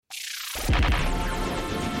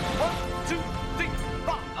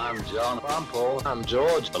I'm John. I'm Paul. I'm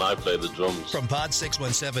George. And I play the drums. From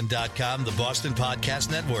Pod617.com, the Boston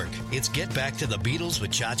Podcast Network, it's Get Back to the Beatles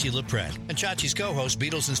with Chachi LaPret. And Chachi's co-host,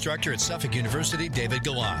 Beatles instructor at Suffolk University, David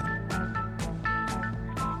Galan.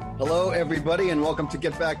 Hello, everybody, and welcome to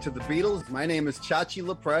Get Back to the Beatles. My name is Chachi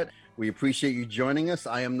LaPret. We appreciate you joining us.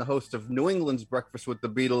 I am the host of New England's Breakfast with the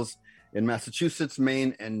Beatles in Massachusetts,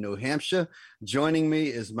 Maine, and New Hampshire. Joining me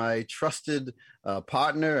is my trusted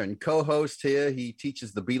partner and co-host here. He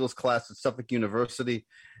teaches the Beatles class at Suffolk University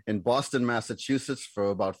in Boston, Massachusetts for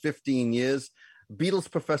about 15 years.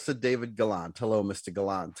 Beatles professor David Gallant. Hello, Mr.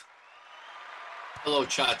 Gallant. Hello,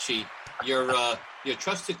 Chachi. Your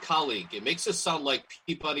trusted colleague. It makes us sound like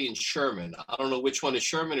Peabody and Sherman. I don't know which one is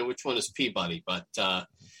Sherman and which one is Peabody, but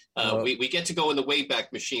we get to go in the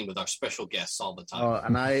Wayback Machine with our special guests all the time.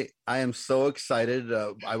 And I am so excited.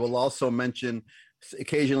 I will also mention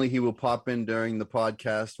occasionally he will pop in during the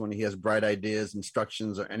podcast when he has bright ideas,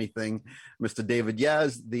 instructions, or anything. Mr. David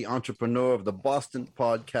Yaz, the entrepreneur of the Boston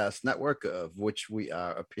Podcast Network, of which we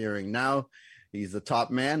are appearing now. He's the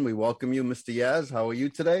top man. We welcome you, Mr. Yaz. How are you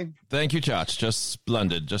today? Thank you, Chach. Just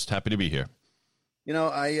splendid. Just happy to be here. You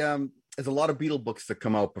know, there's a lot of Beatle books that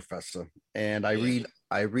come out, Professor, and I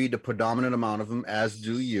read a predominant amount of them, as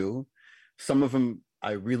do you. Some of them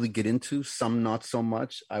I really get into, some not so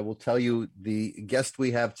much. I will tell you, the guest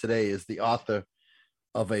we have today is the author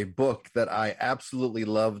of a book that I absolutely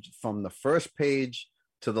loved from the first page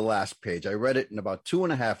to the last page. I read it in about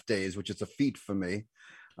 2.5 days, which is a feat for me.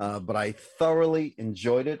 But I thoroughly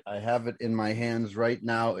enjoyed it. I have it in my hands right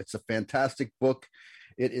now. It's a fantastic book.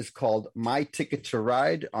 It is called My Ticket to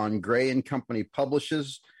Ride on Gray and Company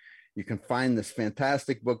Publishers. You can find this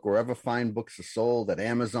fantastic book wherever fine books are sold, at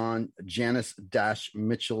Amazon,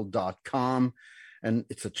 Janice-Mitchell.com. And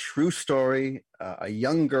it's a true story. A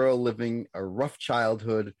young girl living a rough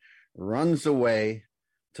childhood runs away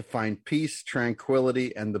to find peace,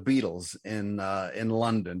 tranquility, and the Beatles in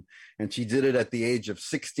London. And she did it at the age of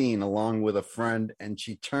 16 along with a friend, and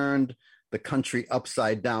she turned the country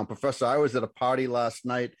upside down. Professor, I was at a party last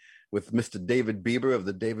night with Mr. David Bieber of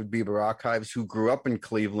the David Bieber Archives, who grew up in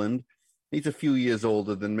Cleveland. He's a few years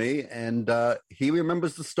older than me, and he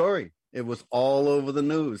remembers the story. It was all over the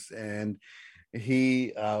news, and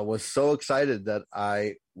he was so excited that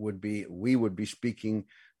we would be speaking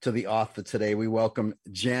to the author today. We welcome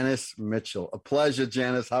Janice Mitchell. A pleasure,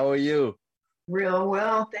 Janice. How are you? Real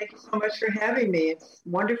well. Thank you so much for having me. It's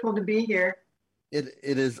wonderful to be here. It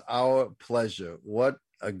is our pleasure. What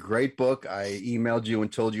a great book. I emailed you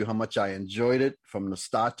and told you how much I enjoyed it from the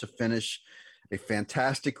start to finish. A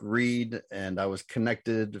fantastic read, and I was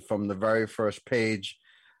connected from the very first page.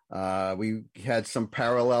 We had some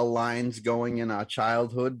parallel lines going in our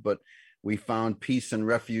childhood, but we found peace and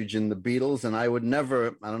refuge in the Beatles. And I would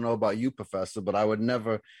never, I don't know about you, Professor, but I would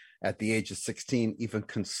never at the age of 16 even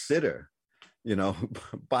consider,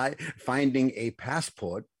 by finding a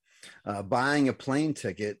passport, buying a plane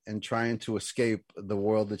ticket, and trying to escape the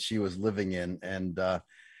world that she was living in. And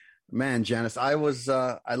man, Janice, I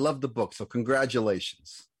loved the book. So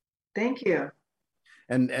congratulations. Thank you.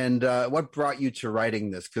 And what brought you to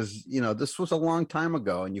writing this? Because, this was a long time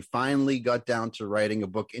ago, and you finally got down to writing a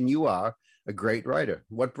book, and you are a great writer.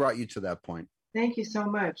 What brought you to that point? Thank you so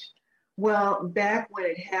much. Well, back when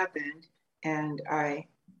it happened, and I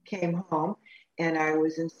came home, and I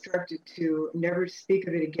was instructed to never speak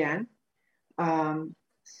of it again.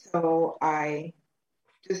 So I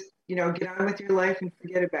just, get on with your life and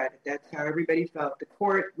forget about it. That's how everybody felt. The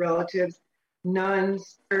court, relatives,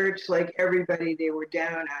 nuns, church, like everybody, they were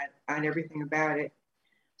down on everything about it.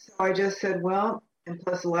 So I just said, well, and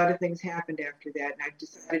plus a lot of things happened after that, and I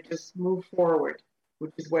decided to just move forward,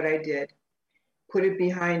 which is what I did. Put it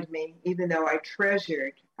behind me, even though I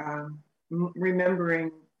treasured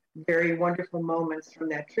remembering very wonderful moments from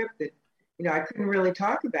that trip that, I couldn't really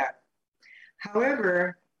talk about.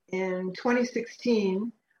 However, in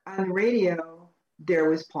 2016, on the radio, there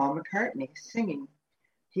was Paul McCartney singing.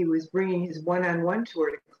 He was bringing his one-on-one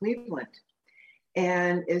tour to Cleveland.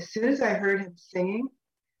 And as soon as I heard him singing,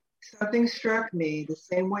 something struck me the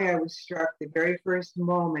same way I was struck the very first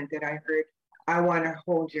moment that I heard, I Want to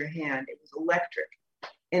Hold Your Hand. It was electric.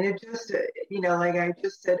 And it just, like I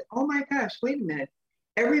just said, oh my gosh, wait a minute.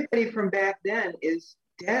 Everybody from back then is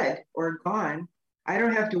dead or gone. I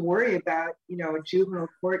don't have to worry about, a juvenile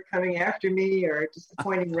court coming after me or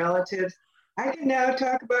disappointing relatives. I can now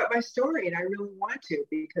talk about my story, and I really want to,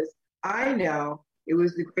 because I know it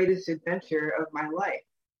was the greatest adventure of my life.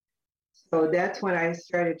 So that's when I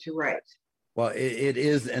started to write. Well, it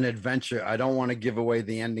is an adventure. I don't want to give away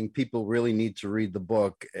the ending. People really need to read the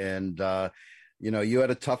book. And, you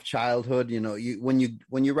had a tough childhood. When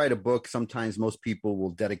you write a book, sometimes most people will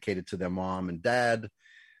dedicate it to their mom and dad.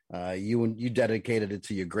 You dedicated it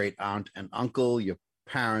to your great aunt and uncle. Your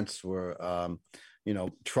parents were,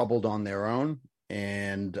 troubled on their own.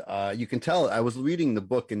 And you can tell, I was reading the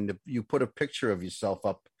book, and you put a picture of yourself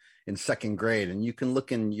up in second grade, and you can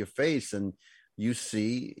look in your face and you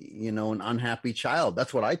see, an unhappy child.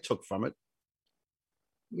 That's what I took from it.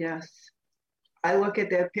 Yes. I look at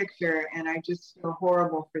that picture and I just feel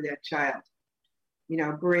horrible for that child.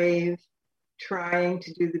 Brave, trying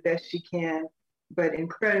to do the best she can, but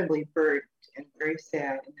incredibly burdened and very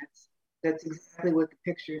sad. And that's exactly what the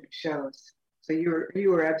picture shows. So you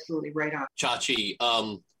were absolutely right on. Chachi,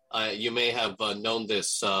 you may have known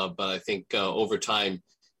this, but I think over time,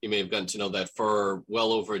 you may have gotten to know that for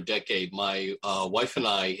well over a decade, my wife and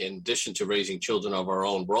I, in addition to raising children of our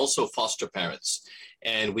own, were also foster parents.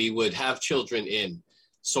 And we would have children in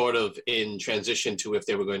transition to if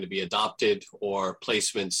they were going to be adopted or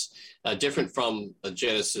placements, different from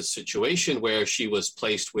Janice's situation where she was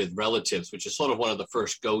placed with relatives, which is sort of one of the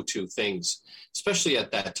first go-to things, especially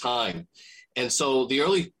at that time. And so the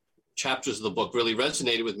early chapters of the book really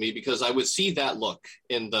resonated with me because I would see that look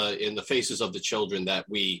in the faces of the children that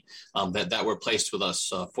we that were placed with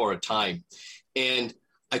us for a time. And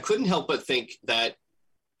I couldn't help but think that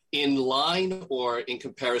in line or in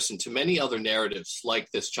comparison to many other narratives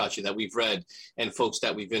like this, Chachi, that we've read and folks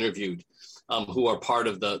that we've interviewed who are part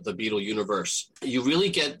of the Beatle universe, you really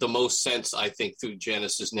get the most sense, I think, through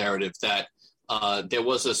Janice's narrative that there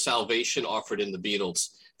was a salvation offered in the Beatles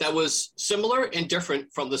that was similar and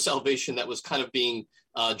different from the salvation that was kind of being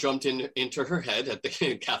drummed into her head at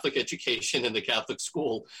the Catholic education and the Catholic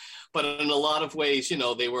school. But in a lot of ways,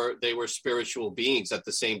 they were spiritual beings at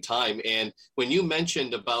the same time. And when you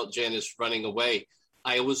mentioned about Janice running away,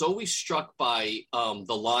 I was always struck by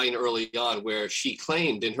the line early on where she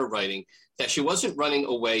claimed in her writing that she wasn't running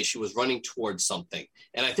away, she was running towards something.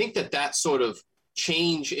 And I think that sort of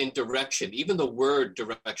change in direction, even the word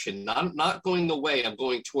direction, not going away, I'm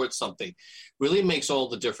going towards something, really makes all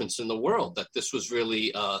the difference in the world, that this was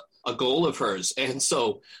really a goal of hers. And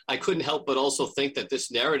so I couldn't help but also think that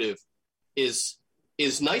this narrative is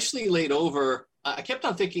nicely laid over. I kept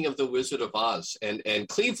on thinking of the Wizard of Oz, and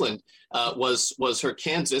Cleveland was her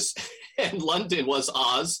Kansas and London was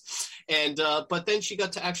Oz. And but then she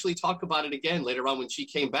got to actually talk about it again later on when she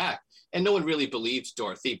came back. And no one really believes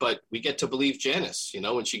Dorothy, but we get to believe Janice,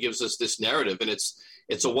 when she gives us this narrative. And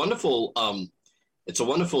it's a wonderful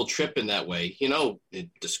trip in that way.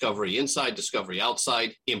 Discovery inside, discovery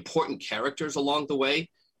outside, important characters along the way.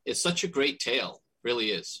 It's such a great tale, really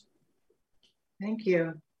is. Thank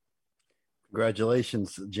you.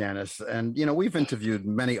 Congratulations, Janice. And, we've interviewed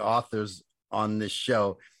many authors on this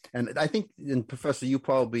show. And I think, and Professor, you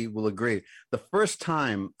probably will agree, the first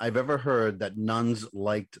time I've ever heard that nuns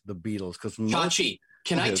liked the Beatles, because Chachi,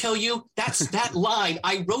 can I tell you, that's that line,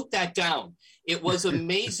 I wrote that down. It was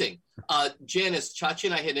amazing. Janice, Chachi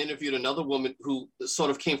and I had interviewed another woman who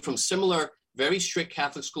sort of came from similar, very strict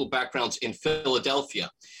Catholic school backgrounds in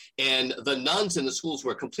Philadelphia. And the nuns in the schools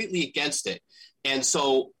were completely against it. And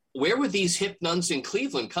so where were these hip nuns in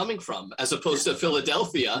Cleveland coming from as opposed to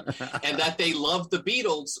Philadelphia, and that they loved the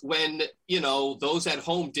Beatles when, those at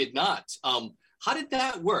home did not? How did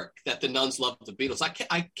that work, that the nuns loved the Beatles?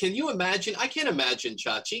 Can you imagine? I can't imagine,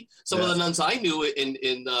 Chachi, some of the nuns I knew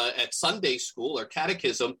in at Sunday school or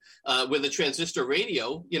catechism with a transistor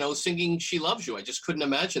radio, singing She Loves You. I just couldn't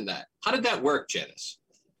imagine that. How did that work, Janice?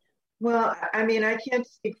 Well, I mean, I can't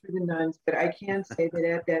speak for the nuns, but I can say that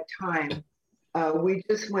at that time, we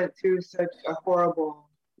just went through such a horrible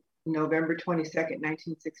November 22nd,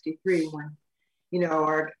 1963, when,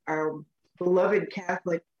 our beloved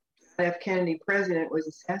Catholic John F. Kennedy president was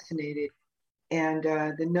assassinated. And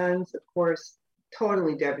the nuns, of course,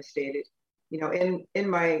 totally devastated. In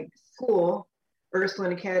my school,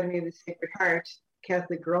 Ursuline Academy of the Sacred Heart,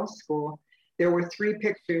 Catholic Girls' School, there were 3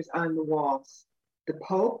 pictures on the walls: the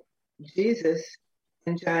Pope, Jesus,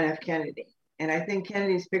 and John F. Kennedy. And I think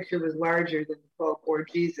Kennedy's picture was larger than the Pope or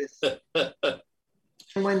Jesus.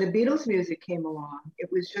 And when the Beatles music came along, it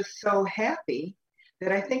was just so happy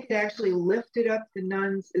that I think it actually lifted up the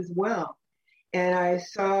nuns as well. And I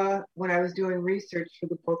saw, when I was doing research for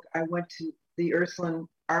the book, I went to the Ursuline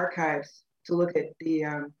archives to look at the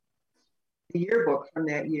yearbook from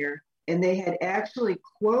that year. And they had actually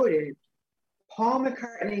quoted Paul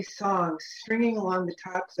McCartney's songs stringing along the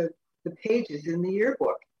tops of the pages in the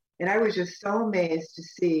yearbook. And I was just so amazed to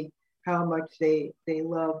see how much they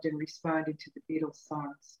loved and responded to the Beatles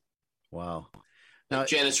songs. Wow. Now,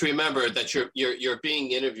 Janice, remember that you're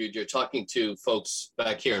being interviewed. You're talking to folks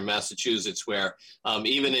back here in Massachusetts, where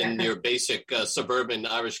even in your basic suburban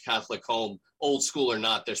Irish Catholic home, old school or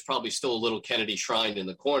not, there's probably still a little Kennedy shrine in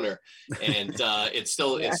the corner, and it's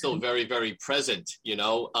still very, very present.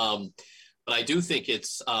 But I do think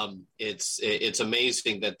it's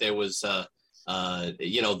amazing that there was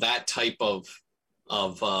that type of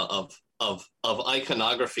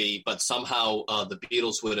iconography, but somehow the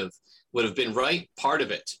Beatles would have been right part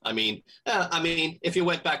of it. I mean, if you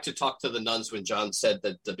went back to talk to the nuns when John said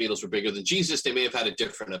that the Beatles were bigger than Jesus, they may have had a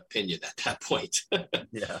different opinion at that point.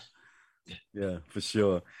 Yeah, for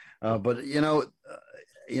sure. But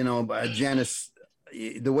Janice,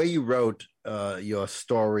 the way you wrote your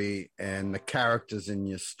story and the characters in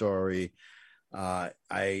your story,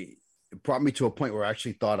 it brought me to a point where I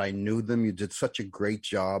actually thought I knew them. You did such a great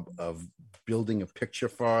job of building a picture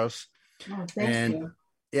for us. Oh, thank you.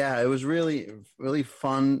 Yeah, it was really, really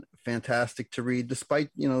fun, fantastic to read,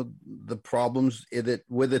 despite, the problems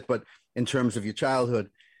with it. But in terms of your childhood,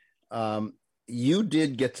 you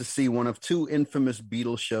did get to see one of two infamous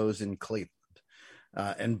Beatles shows in Cleveland.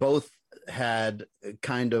 And both had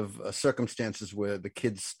kind of circumstances where the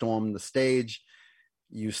kids stormed the stage.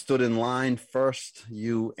 You stood in line first,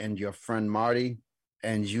 you and your friend Marty,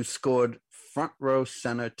 and you scored front row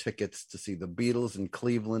center tickets to see the Beatles in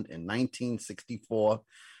Cleveland in 1964,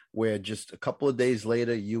 where just a couple of days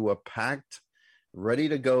later, you were packed, ready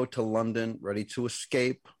to go to London, ready to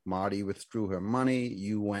escape. Marty withdrew her money.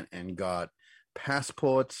 You went and got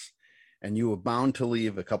passports, and you were bound to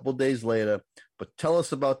leave a couple of days later. But tell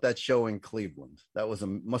us about that show in Cleveland. That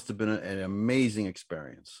must have been an amazing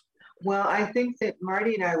experience. Well, I think that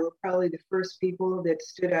Marty and I were probably the first people that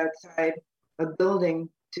stood outside a building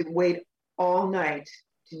to wait all night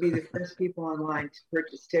to be the first people online to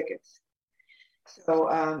purchase tickets. So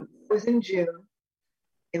it was in June,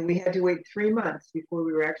 and we had to wait 3 months before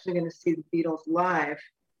we were actually going to see the Beatles live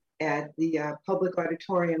at the Public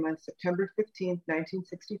Auditorium on September 15th,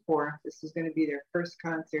 1964. This was going to be their first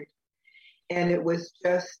concert. And it was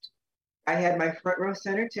I had my front row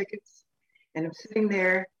center tickets, and I'm sitting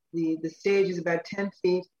there. The stage is about 10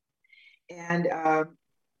 feet, and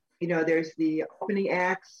there's the opening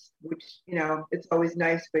acts, which it's always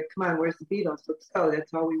nice, but come on, where's the Beatles? Let's go.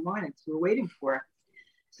 That's all we wanted. So we're waiting for it.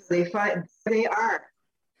 So they are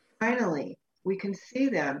finally. We can see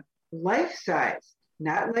them life size,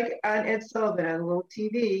 not like on Ed Sullivan on a little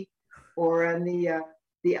TV or on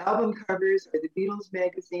the album covers or the Beatles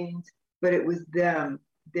magazines, but it was them.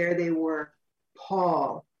 There they were,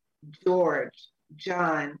 Paul, George,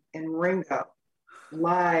 John, and Ringo,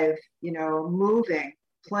 live, moving,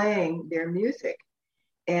 playing their music.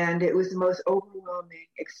 And it was the most overwhelming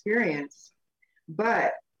experience.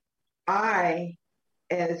 But I,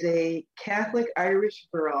 as a Catholic Irish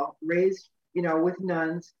girl, raised, with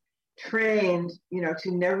nuns, trained,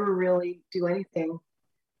 to never really do anything,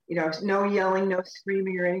 no yelling, no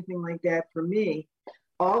screaming or anything like that for me.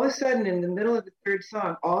 All of a sudden, in the middle of the third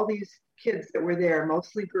song, all these kids that were there,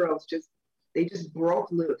 mostly girls, they just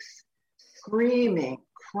broke loose, screaming,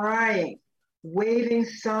 crying, waving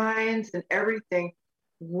signs and everything,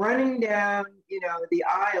 running down, the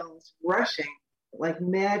aisles, rushing like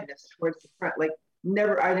madness towards the front. Like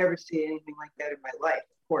I never see anything like that in my life,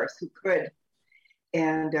 of course, who could?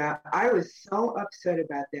 And I was so upset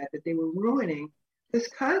about that they were ruining this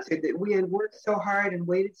concert that we had worked so hard and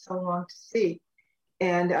waited so long to see.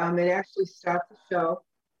 And it actually stopped the show,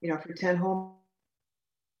 for 10 whole.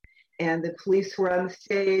 And the police were on the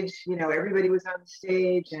stage, everybody was on the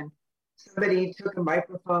stage, and somebody took a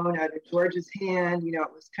microphone out of George's hand. It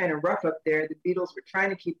was kind of rough up there. The Beatles were trying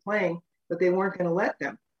to keep playing, but they weren't going to let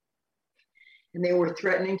them. And they were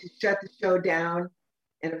threatening to shut the show down.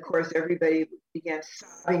 And of course, everybody began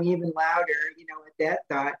sobbing even louder, at that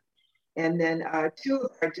thought. And then 2 of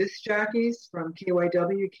our disc jockeys from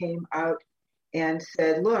KYW came out and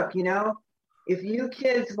said, look, if you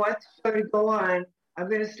kids want the show to go on, I'm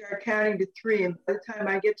going to start counting to 3. And by the time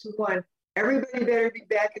I get to 1, everybody better be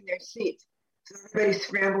back in their seats. So everybody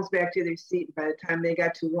scrambles back to their seat. By the time they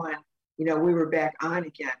got to 1, we were back on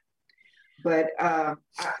again. But I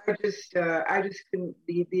just couldn't.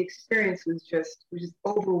 The experience was just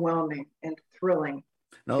overwhelming and thrilling.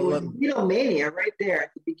 It was Beatlemania right there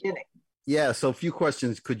at the beginning. Yeah, so a few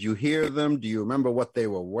questions. Could you hear them? Do you remember what they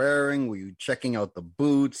were wearing? Were you checking out the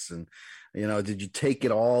boots? And, did you take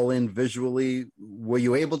it all in visually? Were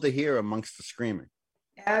you able to hear amongst the screaming?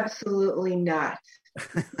 Absolutely not.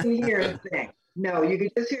 You couldn't hear a thing. No, you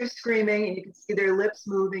could just hear screaming, and you could see their lips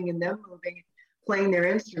moving and them moving, playing their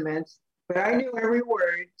instruments. But I knew every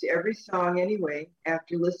word to every song anyway,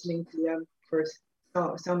 after listening to them for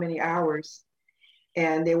so many hours,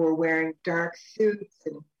 and they were wearing dark suits,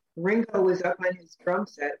 and Ringo was up on his drum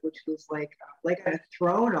set, which was like on a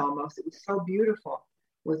throne almost. It was so beautiful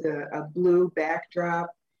with a blue backdrop,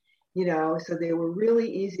 so they were really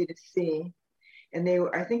easy to see. And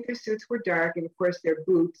I think their suits were dark, and of course their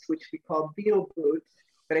boots, which we call Beatle boots,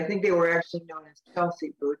 but I think they were actually known as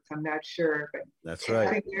Chelsea boots. I'm not sure, but that's right.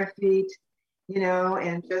 Having their feet,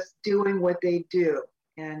 and just doing what they do.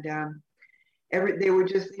 And they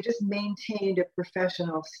just maintained a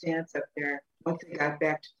professional stance up there once they got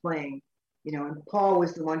back to playing, and Paul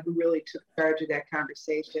was the one who really took charge of that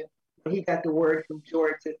conversation. He got the word from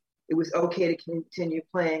George that it was okay to continue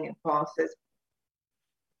playing, and Paul says,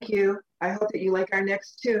 "Thank you. I hope that you like our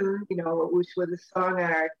next tune, which was a song on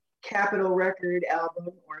our Capitol Record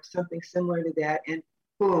album or something similar to that." And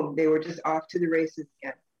boom, they were just off to the races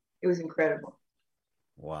again. It was incredible.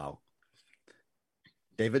 Wow.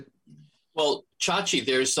 David? Well, Chachi,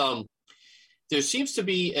 there seems to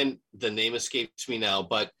be, and the name escapes me now,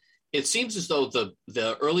 but it seems as though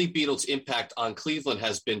the early Beatles' impact on Cleveland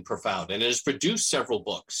has been profound, and it has produced several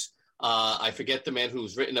books. I forget the man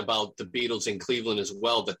who's written about the Beatles in Cleveland as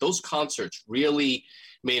well, that those concerts really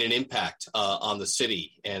made an impact on the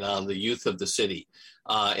city and on the youth of the city.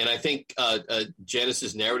 And I think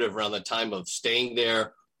Janis's narrative around the time of staying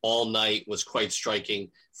there all night was quite striking.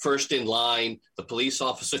 First in line, the police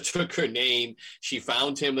officer took her name. She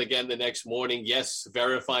found him again the next morning, yes,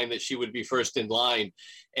 verifying that she would be first in line.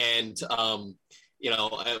 And,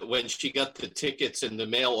 when she got the tickets in the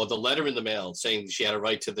mail, or the letter in the mail saying she had a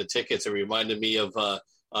right to the tickets, it reminded me of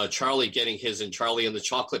Charlie getting his in Charlie and the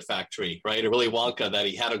Chocolate Factory, right? Or Willy Wonka, that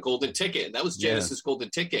he had a golden ticket, and that was Janis's golden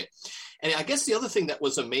ticket. And I guess the other thing that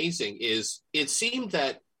was amazing is it seemed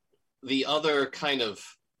that the other kind of,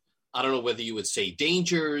 I don't know whether you would say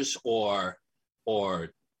dangers or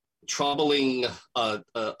troubling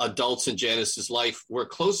adults in Janis's life were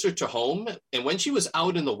closer to home. And when she was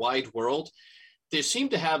out in the wide world, there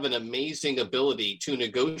seemed to have an amazing ability to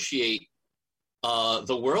negotiate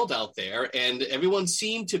the world out there. And everyone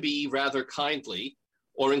seemed to be rather kindly,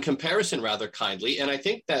 or in comparison, rather kindly. And I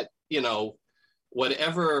think that,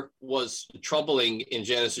 whatever was troubling in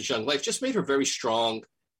Janis's young life just made her very strong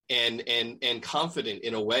and confident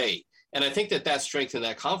in a way. And I think that strength and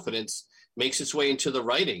that confidence makes its way into the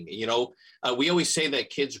writing. We always say that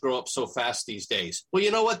kids grow up so fast these days. Well,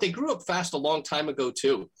 you know what? They grew up fast a long time ago,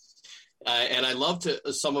 too. And I loved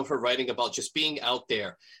some of her writing about just being out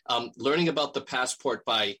there, learning about the passport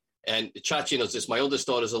and Chachi knows this, my oldest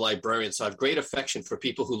daughter's a librarian, so I have great affection for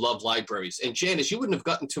people who love libraries. And Janis, you wouldn't have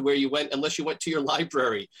gotten to where you went unless you went to your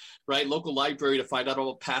library, right? Local library, to find out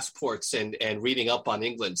about passports and reading up on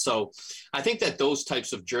England. So I think that those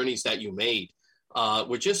types of journeys that you made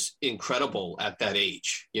were just incredible at that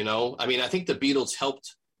age. I think the Beatles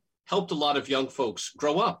helped a lot of young folks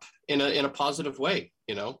grow up in a positive way,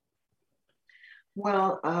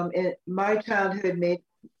 Well, in my childhood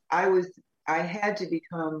I had to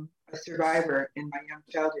become a survivor in my young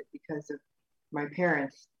childhood because of my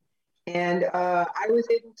parents. And I was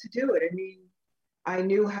able to do it. I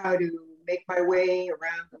knew how to make my way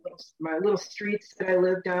around my little streets that I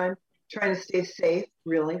lived on, trying to stay safe,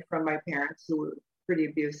 really, from my parents, who were pretty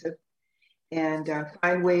abusive, and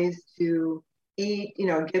find ways to eat,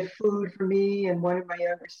 get food for me and one of my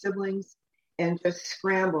younger siblings, and just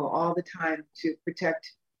scramble all the time to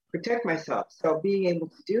protect myself. So being able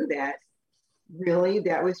to do that, really,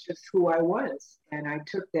 that was just who I was. And I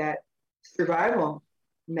took that survival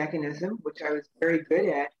mechanism, which I was very good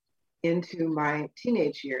at, into my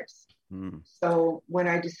teenage years. So when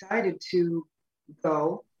I decided to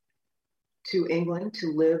go to England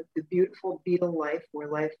to live the beautiful Beatle life, where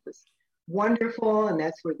life was wonderful, and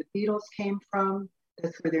that's where the Beatles came from,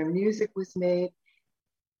 that's where their music was made,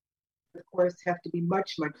 of course, have to be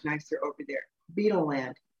much, much nicer over there. Beatle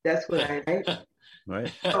land, that's what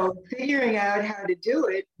Right. So figuring out how to do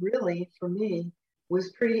it, really, for me,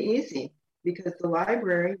 was pretty easy, because the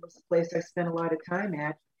library was the place I spent a lot of time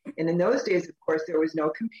at. And in those days, of course, there was no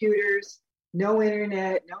computers, no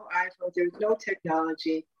internet, no iPhones, there was no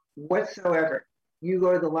technology whatsoever. You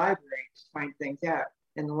go to the library to find things out,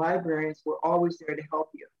 and the librarians were always there to help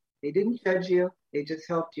you. They didn't judge you, they just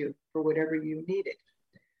helped you for whatever you needed.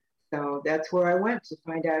 So that's where I went to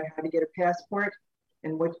find out how to get a passport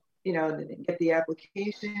and get the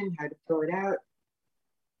application, how to fill it out.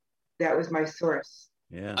 That was my source.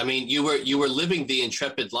 Yeah. You were living the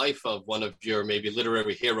intrepid life of one of your maybe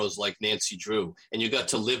literary heroes like Nancy Drew, and you got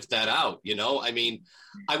to live that out.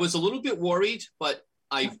 I was a little bit worried, but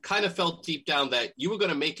I kind of felt deep down that you were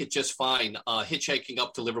going to make it just fine, hitchhiking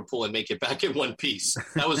up to Liverpool and make it back in one piece.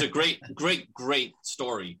 That was a great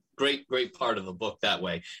story. Great part of the book that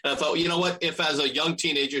way. And I thought, you know what, if as a young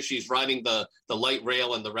teenager, she's riding the light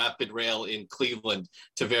rail and the rapid rail in Cleveland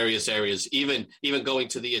to various areas, even going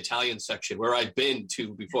to the Italian section where I'd been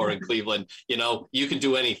to before in Cleveland, you know, you can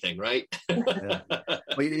do anything, right? Yeah.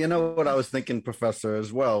 Well, you know what I was thinking, Professor,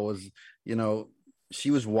 as well, was, you know,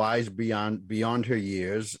 she was wise beyond her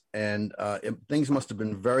years, and things must have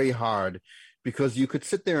been very hard, because you could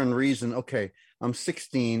sit there and reason, okay, I'm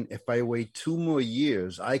 16. If I wait 2 more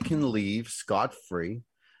years, I can leave scot-free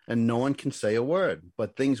and no one can say a word.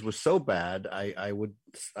 But things were so bad, I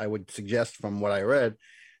would suggest, from what I read,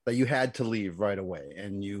 that you had to leave right away.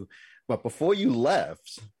 But before you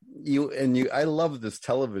left, I love this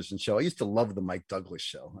television show. I used to love the Mike Douglas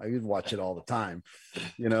show. I would watch it all the time,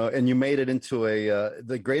 you know, and you made it into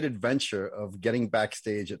the great adventure of getting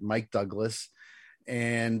backstage at Mike Douglas.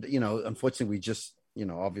 And, you know, unfortunately, we just, you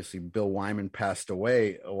know, obviously Bill Wyman passed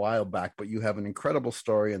away a while back, but you have an incredible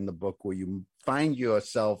story in the book where you find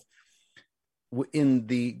yourself in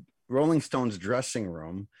the Rolling Stones dressing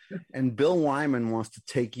room, and Bill Wyman wants to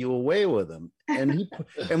take you away with him. And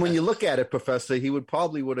when you look at it, Professor, he would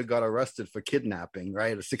have got arrested for kidnapping,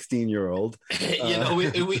 right? A 16-year-old. You know,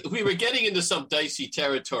 we were getting into some dicey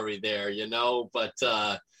territory there, you know, but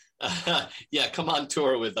yeah, come on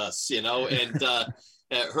tour with us, you know, and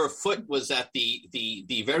her foot was at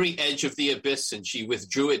the very edge of the abyss, and she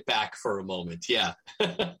withdrew it back for a moment. Yeah.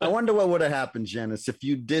 I wonder what would have happened, Janice, if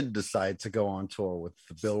you did decide to go on tour with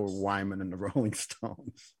Bill Wyman and the Rolling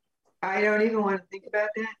Stones. I don't even want to think about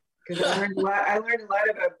that, because I learned a lot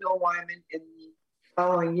about Bill Wyman in the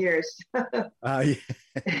following years. Yeah.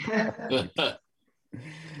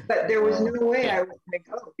 But there was no way I was going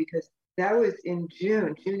to go, because that was in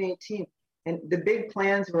June 18th. And the big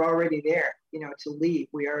plans were already there, you know, to leave.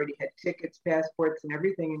 We already had tickets, passports, and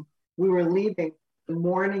everything. And we were leaving the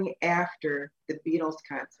morning after the Beatles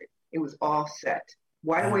concert. It was all set.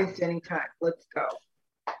 Why waste any time? Let's go.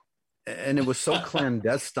 And it was so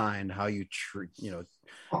clandestine how you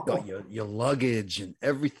got your luggage and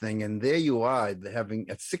everything. And there you are,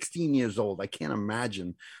 at 16 years old. I can't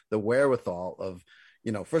imagine the wherewithal of,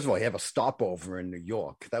 you know, first of all, you have a stopover in New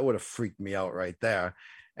York. That would have freaked me out right there.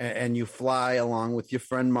 And you fly along with your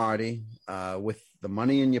friend Marty, with the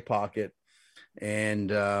money in your pocket, and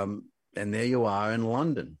there you are in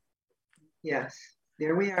London. Yes,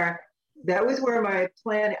 there we are. That was where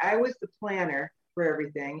I was the planner for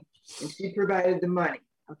everything, and she provided the money.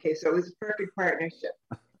 Okay, so it was a perfect partnership.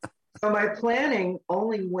 So my planning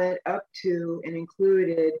only went up to and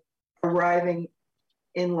included arriving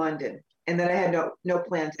in London, and then I had no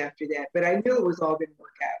plans after that. But I knew it was all going to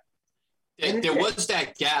work out. There was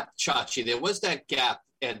that gap, Chachi. There was that gap,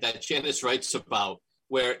 and that Janice writes about,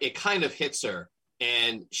 where it kind of hits her,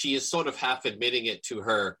 and she is sort of half admitting it to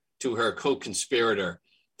her co-conspirator,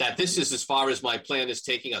 that this is as far as my plan is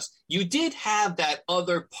taking us. You did have that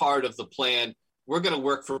other part of the plan. We're going to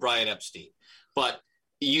work for Brian Epstein, but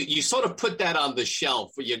you sort of put that on the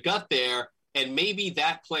shelf where you got there. And maybe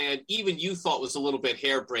that plan, even you thought was a little bit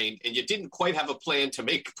harebrained, and you didn't quite have a plan to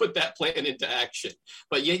put that plan into action.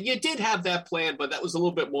 But you did have that plan, but that was a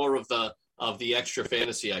little bit more of the extra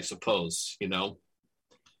fantasy, I suppose, you know?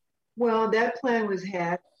 Well, that plan was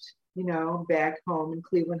hatched, you know, back home in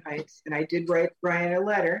Cleveland Heights. And I did write Brian a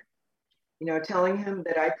letter, you know, telling him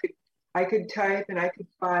that I could type and I could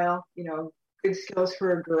file, you know, good skills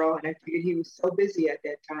for a girl. And I figured he was so busy at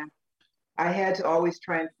that time, I had to always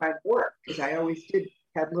try and find work, because I always did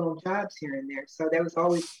have little jobs here and there. So that was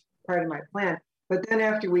always part of my plan. But then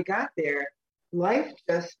after we got there, life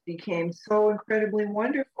just became so incredibly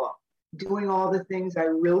wonderful. Doing all the things I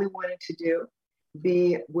really wanted to do,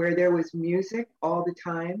 be where there was music all the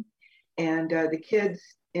time. And the kids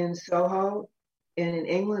in Soho and in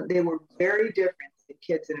England, they were very different than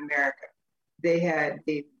kids in America.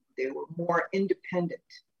 They were more independent,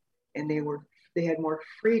 and they had more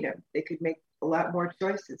freedom. They could make a lot more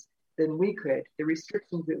choices than we could. The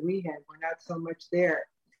restrictions that we had were not so much there.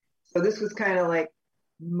 So this was kind of like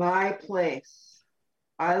my place.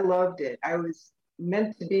 I loved it. I was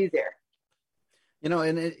meant to be there. You know,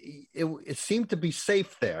 and it seemed to be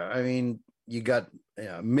safe there. I mean, you got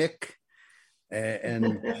Mick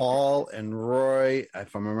and Paul and Roy,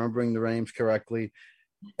 if I'm remembering the names correctly.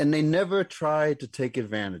 And they never tried to take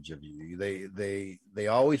advantage of you. They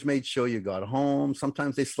always made sure you got home.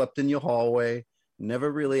 Sometimes they slept in your hallway,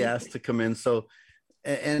 never really asked to come in. So,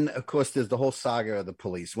 and of course, there's the whole saga of the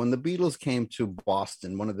police. When the Beatles came to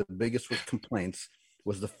Boston, one of the biggest complaints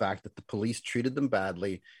was the fact that the police treated them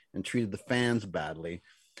badly and treated the fans badly.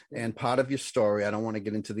 And part of your story, I don't want to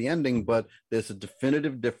get into the ending, but there's a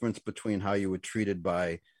definitive difference between how you were treated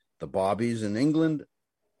by the Bobbies in England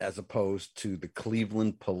as opposed to the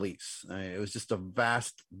Cleveland police. It was just a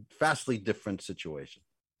vastly different situation.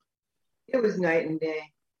 It was night and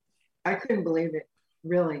day. I couldn't believe it,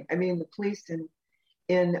 really. I mean, the police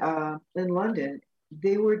in London,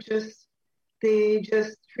 they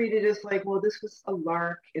just treated us like, well, this was a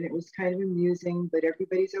lark and it was kind of amusing, but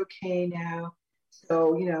everybody's okay now.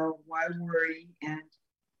 So, why worry? And,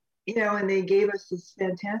 and they gave us this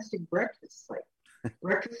fantastic breakfast, like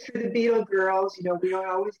breakfast for the Beatle girls. We don't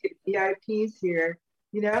always get VIPs here.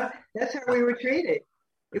 That's how we were treated.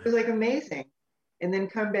 It was like amazing. And then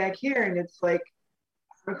come back here and it's like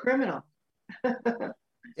I'm a criminal.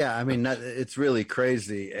 Yeah, I mean, it's really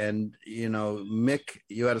crazy. And, Mick,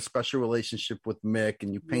 you had a special relationship with Mick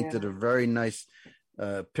and you painted a very nice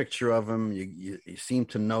picture of him. You seemed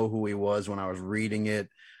to know who he was when I was reading it.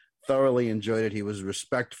 Thoroughly enjoyed it. He was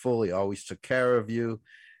respectful. He always took care of you.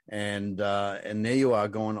 And there you are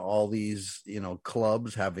going to all these,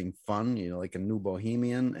 clubs, having fun, like a new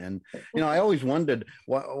bohemian. And, I always wondered,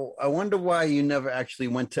 I wonder why you never actually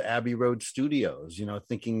went to Abbey Road Studios,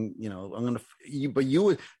 thinking, but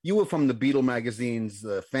you were from the Beatle magazines,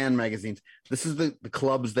 the fan magazines. This is the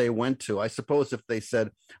clubs they went to. I suppose if they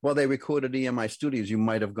said, well, they recorded EMI Studios, you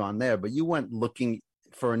might have gone there, but you went looking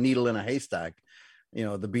for a needle in a haystack,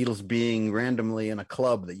 the Beatles being randomly in a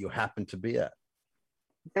club that you happened to be at.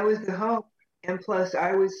 That was the hope. And plus,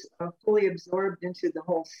 I was fully absorbed into the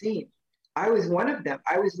whole scene. I was one of them.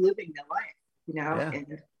 I was living the life,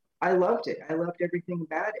 and I loved it. I loved everything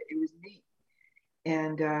about it. It was neat.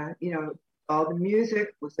 And, all the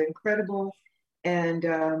music was incredible.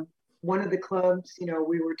 And one of the clubs,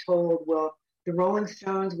 we were told, well, the Rolling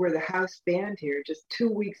Stones were the house band here just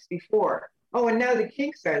 2 weeks before. Oh, and now the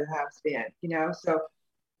Kinks are the house band, so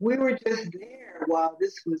we were just there while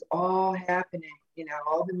this was all happening.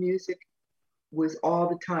 All the music was all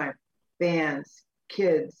the time. Bands,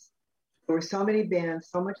 kids. There were so many bands,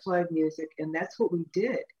 so much live music, and that's what we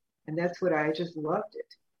did. And that's what I just loved it.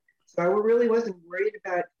 So I really wasn't worried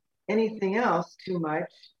about anything else too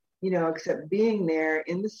much, except being there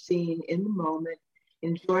in the scene, in the moment,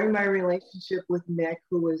 enjoying my relationship with Mick,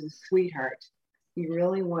 who was a sweetheart. He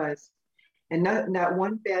really was. And not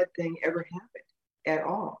one bad thing ever happened at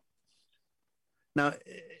all. Now,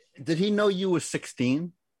 did he know you were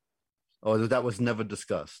 16? Or that was never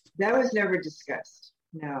discussed? That was never discussed,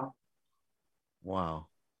 no. Wow.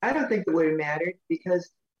 I don't think it would have mattered because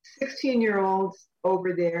 16-year-olds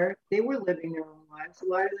over there, they were living their own lives. A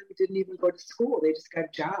lot of them didn't even go to school. They just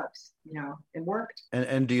got jobs, and worked.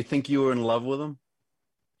 And do you think you were in love with him?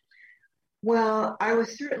 Well, I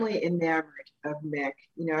was certainly enamored of Mick.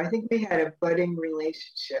 I think we had a budding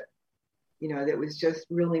relationship, that was just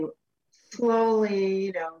really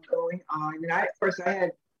slowly, going on. And I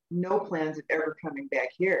had no plans of ever coming back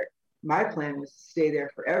here. My plan was to stay there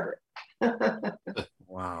forever.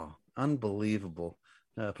 Wow. Unbelievable.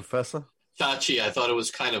 Professor? Chachi, I thought it was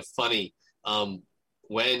kind of funny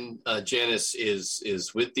when Janice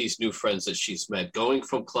is with these new friends that she's met, going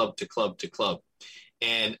from club to club to club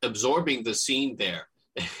and absorbing the scene there.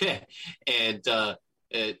 And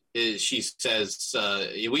she says,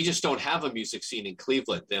 we just don't have a music scene in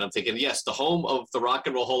Cleveland. And I'm thinking, yes, the home of the Rock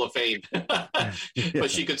and Roll Hall of Fame.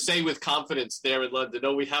 But she could say with confidence there in London,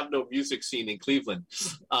 no, we have no music scene in Cleveland.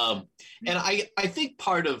 And I think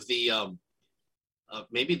part of the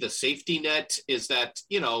maybe the safety net is that,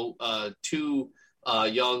 two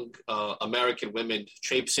young American women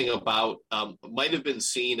traipsing about might have been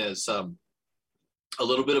seen as a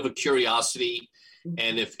little bit of a curiosity.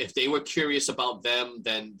 And if they were curious about them,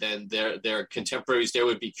 then their contemporaries there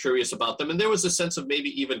would be curious about them. And there was a sense of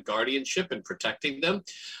maybe even guardianship and protecting them.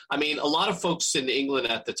 I mean, a lot of folks in England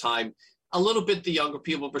at the time, a little bit the younger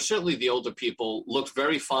people, but certainly the older people, looked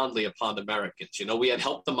very fondly upon Americans. We had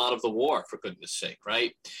helped them out of the war, for goodness sake,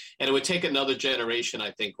 right? And it would take another generation,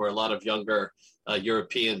 I think, where a lot of younger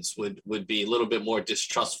Europeans would be a little bit more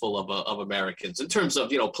distrustful of Americans in terms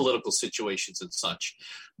of, political situations and such.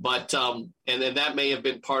 But and then that may have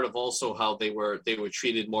been part of also how they were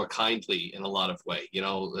treated more kindly in a lot of ways,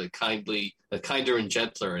 kinder and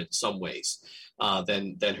gentler in some ways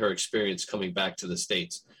than her experience coming back to the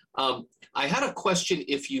States. I had a question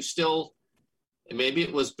if you still, maybe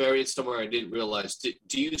it was buried somewhere I didn't realize,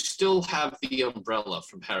 do you still have the umbrella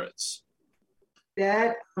from Harrods?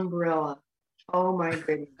 That umbrella. Oh my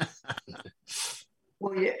goodness.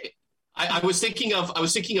 Well, yeah. I was thinking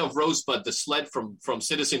of Rosebud, the sled from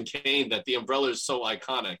Citizen Kane, that the umbrella is so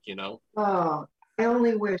iconic, Oh, I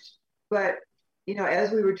only wish, but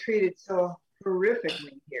as we were treated so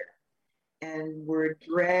horrifically here, and were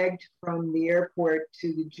dragged from the airport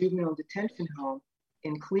to the juvenile detention home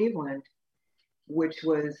in Cleveland, which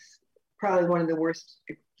was probably one of the worst,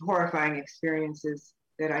 horrifying experiences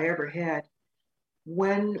that I ever had.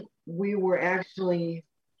 When we were actually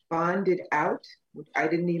bonded out, which I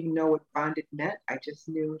didn't even know what bonded meant. I just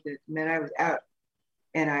knew that it meant I was out.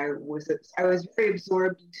 And I was very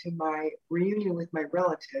absorbed into my reunion with my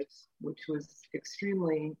relatives, which was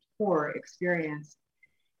extremely poor experience.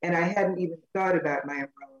 And I hadn't even thought about my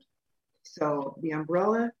umbrella. So the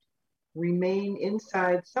umbrella remained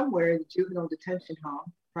inside somewhere, the juvenile detention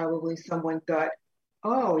home. Probably someone thought,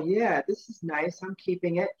 oh yeah, this is nice, I'm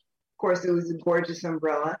keeping it. Of course, it was a gorgeous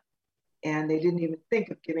umbrella, and they didn't even think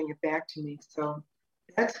of giving it back to me. So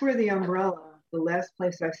that's where the umbrella, the last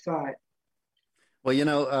place I saw it. Well,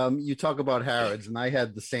 you talk about Harrods, and I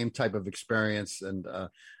had the same type of experience, and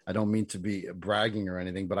I don't mean to be bragging or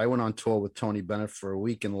anything, but I went on tour with Tony Bennett for a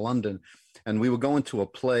week in London, and we were going to a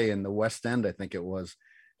play in the West End, I think it was,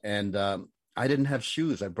 and I didn't have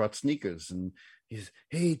shoes. I brought sneakers, and he's,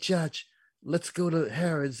 hey, Chach, let's go to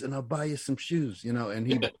Harrods, and I'll buy you some shoes, and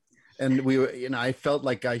he... And we were, I felt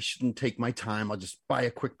like I shouldn't take my time. I'll just buy a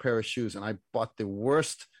quick pair of shoes. And I bought the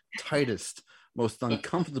worst, tightest, most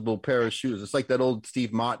uncomfortable pair of shoes. It's like that old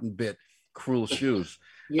Steve Martin bit, Cruel Shoes.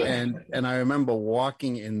 Yeah. And I remember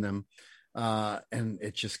walking in them, and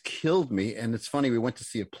it just killed me. And it's funny, we went to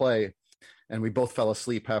see a play, and we both fell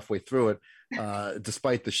asleep halfway through it,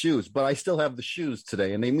 despite the shoes. But I still have the shoes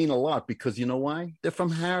today, and they mean a lot because you know why? They're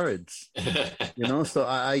from Harrods. So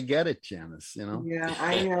I get it, Janice. Yeah,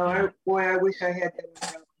 I know. I wish I had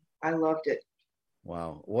that. I loved it.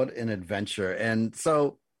 Wow, what an adventure! And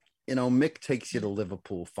so, Mick takes you to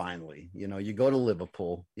Liverpool. Finally, you go to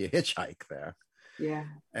Liverpool, you hitchhike there. Yeah.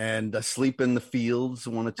 And sleep in the fields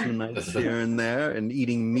 1 or 2 nights here and there, and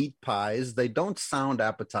eating meat pies. They don't sound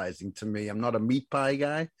appetizing to me. I'm not a meat pie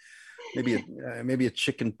guy. Maybe a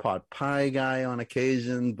chicken pot pie guy on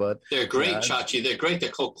occasion, but they're great, Chachi. They're great. They're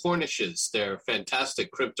called Cornishes. They're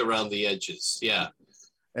fantastic, crimped around the edges. Yeah.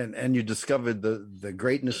 And you discovered the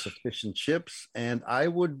greatness of fish and chips, and I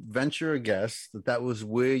would venture a guess that was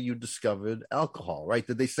where you discovered alcohol, right?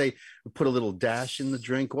 Did they say put a little dash in the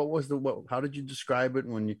drink? How did you describe it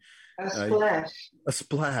when you? A splash. A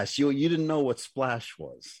splash. You didn't know what splash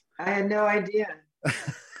was. I had no idea.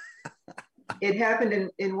 It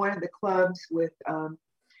happened in one of the clubs with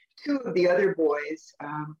 2 of the other boys,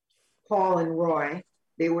 Paul and Roy.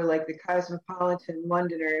 They were like the cosmopolitan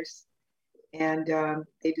Londoners, and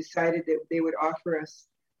they decided that they would offer us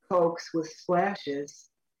Cokes with splashes.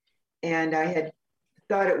 And I had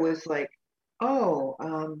thought it was like, you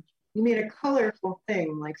mean a colorful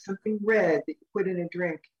thing, like something red that you put in a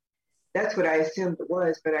drink. That's what I assumed it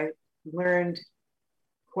was, but I learned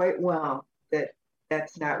quite well that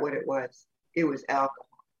that's not what it was. It was alcohol.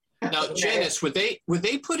 Now, Janice, were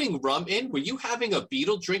they putting rum in? Were you having a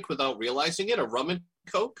Beetle drink without realizing it, a rum and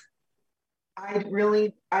Coke? I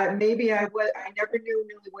really, maybe I was. I never knew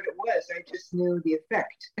really what it was. I just knew the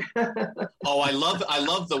effect. Oh, I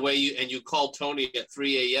love the way you called Tony at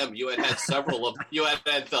 3 a.m. You had several of you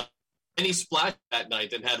had any splash that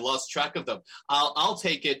night and had lost track of them. I'll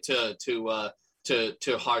take it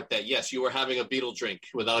to heart that yes, you were having a Beetle drink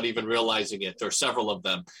without even realizing it, or several of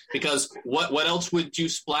them. Because what else would you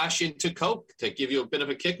splash into Coke to give you a bit of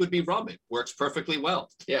a kick? Would be rum. It works perfectly well.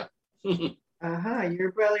 Yeah.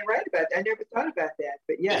 You're probably right about that. I never thought about that,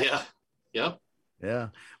 but yeah. Yeah. Yep. Yeah.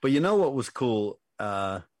 But you know what was cool?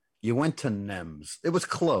 You went to NEMS. It was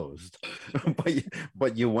closed,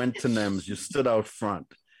 but you went to NEMS. You stood out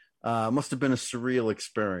front. Must have been a surreal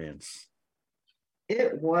experience.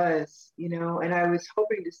 It was, and I was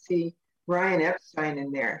hoping to see Brian Epstein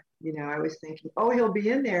in there. I was thinking, he'll be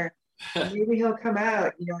in there. Maybe he'll come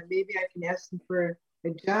out, and maybe I can ask him for a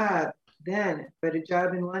job then, but a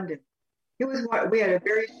job in London. We had a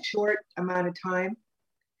very short amount of time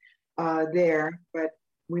there, but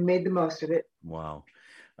we made the most of it. Wow.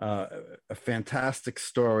 A fantastic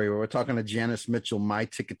story. We're talking to Janice Mitchell, My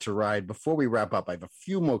Ticket to Ride. Before we wrap up, I have a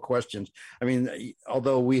few more questions. I mean,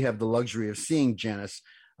 although we have the luxury of seeing Janice,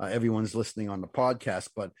 everyone's listening on the podcast,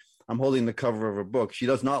 but I'm holding the cover of her book. She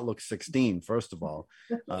does not look 16, first of all.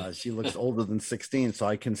 She looks older than 16, so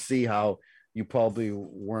I can see how you probably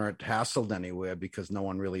weren't hassled anywhere because no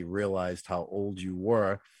one really realized how old you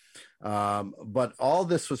were. But all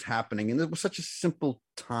this was happening, and it was such a simple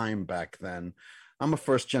time back then. I'm a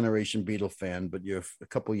first-generation Beatle fan, but you're a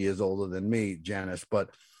couple years older than me, Janice.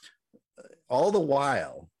 But all the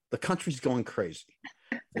while, the country's going crazy.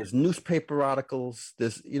 There's newspaper articles.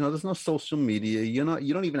 There's no social media. You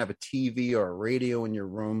don't even have a TV or a radio in your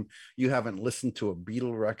room. You haven't listened to a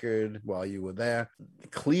Beatle record while you were there.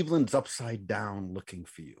 Cleveland's upside down looking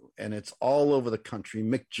for you, and it's all over the country.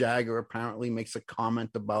 Mick Jagger apparently makes a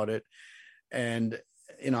comment about it, and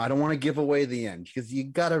I don't want to give away the end because you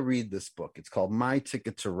got to read this book. It's called My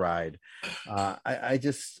Ticket to Ride. I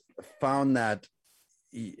just found that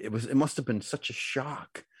it must have been such a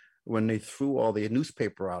shock when they threw all the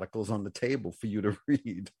newspaper articles on the table for you to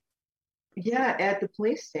read. Yeah, at the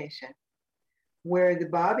police station, where the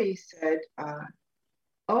Bobby said,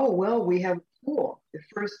 "Oh well, we have a pool. The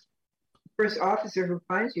first officer who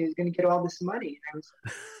finds you is going to get all this money." And I was,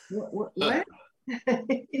 what?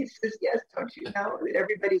 He says, "Yes, don't you know that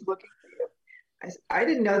everybody's looking for you?" I said, "I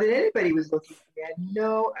didn't know that anybody was looking for me. I had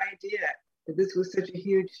no idea that this was such a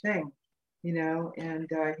huge thing, And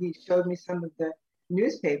he showed me some of the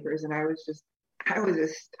newspapers, and I was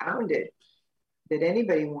astounded that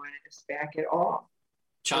anybody wanted us back at all.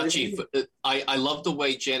 Chachi, I love the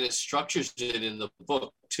way Janice structures it in the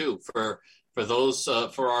book too. For those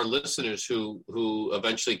for our listeners who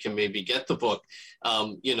eventually can maybe get the book,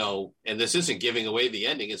 and this isn't giving away the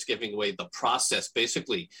ending; it's giving away the process.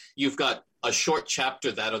 Basically, you've got a short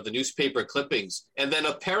chapter that of the newspaper clippings, and then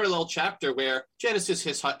a parallel chapter where Janice is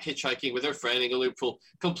hitchhiking with her friend in Liverpool,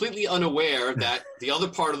 completely unaware that the other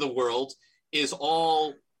part of the world is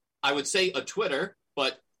all, I would say, a Twitter,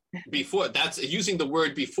 but before that's using the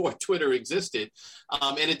word before Twitter existed.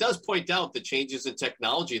 And it does point out the changes in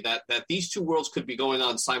technology that these two worlds could be going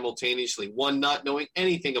on simultaneously, one not knowing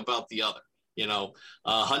anything about the other,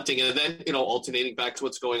 hunting, and then, alternating back to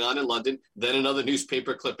what's going on in London, then another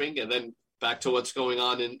newspaper clipping, and then back to what's going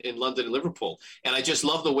on in London and Liverpool. And I just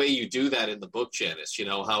love the way you do that in the book, Janice,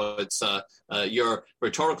 how it's your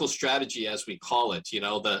rhetorical strategy, as we call it,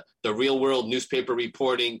 the real world newspaper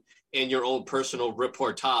reporting and your own personal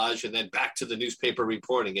reportage, and then back to the newspaper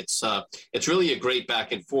reporting. It's really a great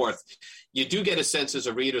back and forth. You do get a sense as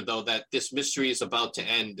a reader, though, that this mystery is about to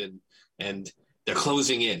end and they're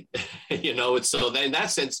closing in, It's so then in that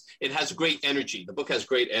sense, it has great energy. The book has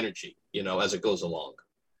great energy, as it goes along.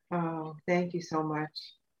 Oh, thank you so much.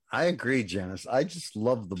 I agree, Janice. I just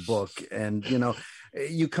love the book. And,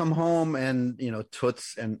 you come home and,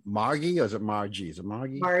 Toots and Margie, or is it Margie? Is it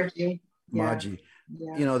Margie? Margie. Margie.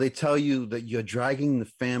 Yeah. They tell you that you're dragging the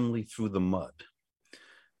family through the mud.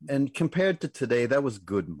 And compared to today, that was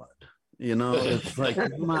good mud. It's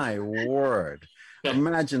like, my word.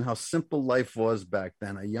 Imagine how simple life was back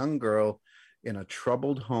then. A young girl in a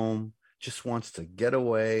troubled home just wants to get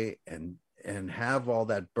away and have all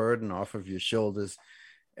that burden off of your shoulders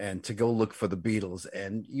and to go look for the Beatles.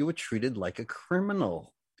 And you were treated like a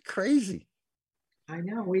criminal. Crazy. I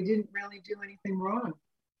know. We didn't really do anything wrong.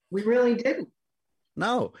 We really didn't.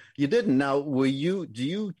 No, you didn't. Now, do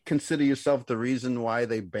you consider yourself the reason why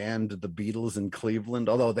they banned the Beatles in Cleveland?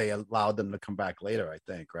 Although they allowed them to come back later, I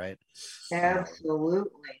think, right?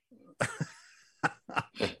 Absolutely.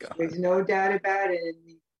 Oh, there's no doubt about it.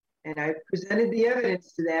 And I presented the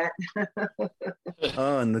evidence to that.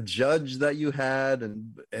 Oh, and the judge that you had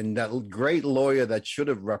and that great lawyer that should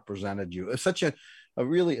have represented you. It's such a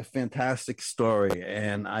really fantastic story,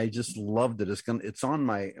 and I just loved it. It's on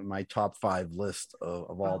my top 5 list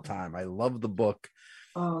of all time. I love the book.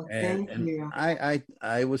 Oh, thank you.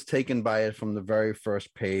 I was taken by it from the very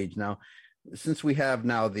first page. Now, since we have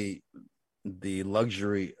now the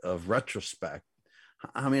luxury of retrospect,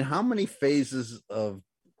 I mean, how many phases of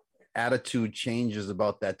attitude changes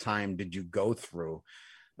about that time did you go through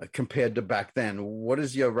compared to back then? What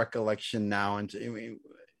is your recollection now? And I mean,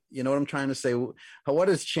 you know what I'm trying to say? What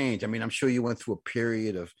has changed? I mean, I'm sure you went through a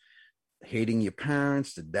period of hating your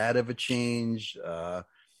parents. Did that ever change?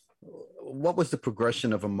 What was the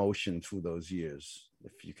progression of emotion through those years,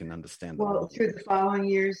 if you can understand? Well, through the following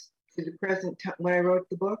years, to the present time, when I wrote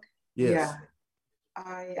the book? Yes.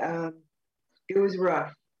 Yeah. It was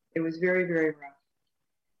rough. It was very, very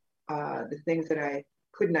rough. The things that I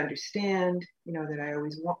couldn't understand, that I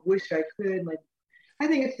always wish I could. Like, I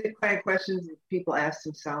think it's the kind of questions that people ask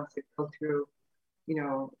themselves that go through,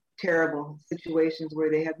 terrible situations where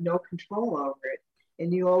they have no control over it.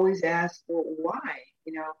 And you always ask, well, why?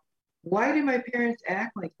 Why did my parents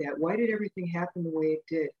act like that? Why did everything happen the way it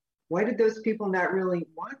did? Why did those people not really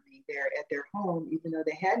want me there at their home, even though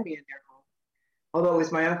they had me in their home? Although it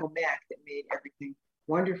was my Uncle Mac that made everything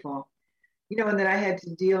wonderful. And then I had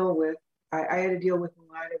to deal with, I had to deal with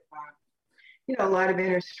a lot of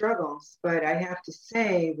inner struggles. But I have to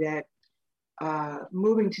say that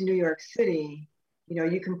moving to New York City,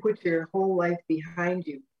 you can put your whole life behind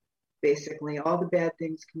you, basically. All the bad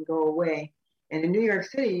things can go away. And in New York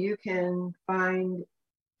City, you can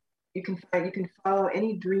follow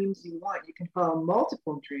any dreams you want. You can follow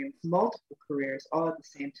multiple dreams, multiple careers, all at the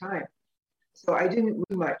same time. So I didn't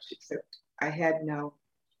do much, except I had no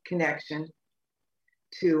connection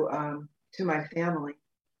to my family.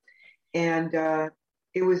 And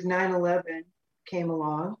it was 9/11 came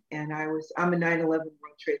along, and I'm a 9/11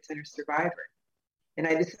 World Trade Center survivor. And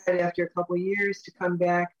I decided after a couple of years to come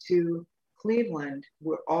back to Cleveland,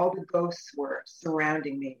 where all the ghosts were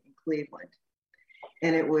surrounding me in Cleveland.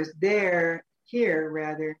 And it was here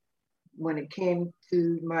rather, when it came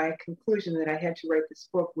to my conclusion that I had to write this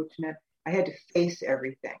book, which meant I had to face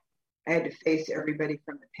everything. I had to face everybody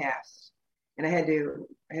from the past. And I had to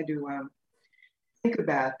think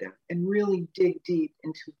about them and really dig deep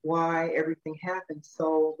into why everything happened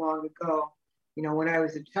so long ago, when I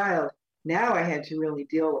was a child. Now I had to really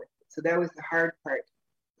deal with it. So that was the hard part.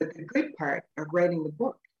 But the good part of writing the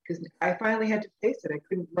book, because I finally had to face it. I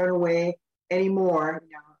couldn't run away anymore.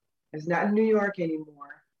 I was not in New York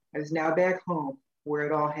anymore. I was now back home where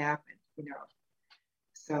it all happened,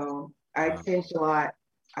 So I changed a lot.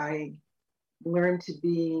 I learned to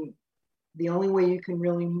be, the only way you can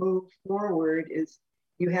really move forward is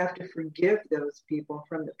you have to forgive those people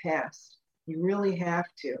from the past. You really have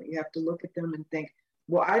to. You have to look at them and think,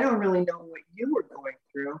 well, I don't really know what you were going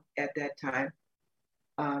through at that time.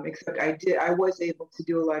 Except I was able to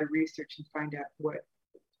do a lot of research and find out what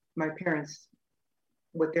my parents,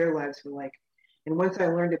 what their lives were like. And once I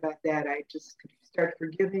learned about that, I just could start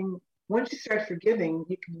forgiving. Once you start forgiving,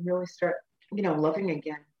 you can really start, loving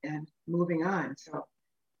again and moving on. So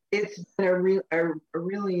it's been a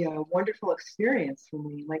really wonderful experience for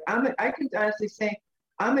me. Like I can honestly say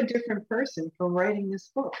I'm a different person from writing this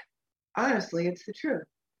book. Honestly, it's the truth.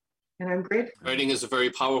 And I'm grateful. Writing is a very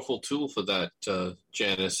powerful tool for that,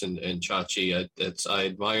 Janice and Chachi. I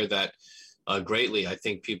admire that greatly. I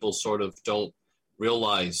think people sort of don't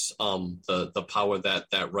realize the power that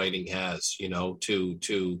writing has,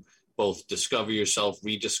 to both discover yourself,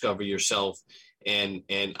 rediscover yourself. And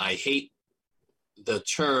I hate the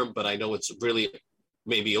term, but I know it's really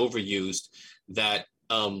maybe overused, that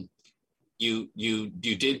you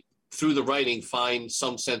did, through the writing, find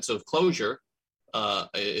some sense of closure.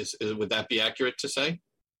 Would that be accurate to say?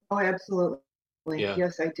 Oh, absolutely. Yeah.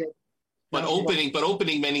 Yes, I did. But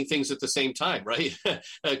opening many things at the same time, right?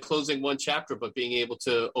 Closing one chapter, but being able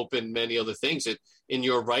to open many other things. In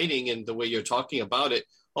your writing and the way you're talking about it,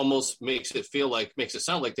 almost makes it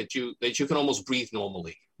sound like that you can almost breathe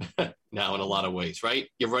normally now in a lot of ways, right?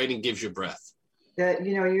 Your writing gives you breath. That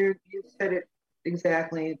you said it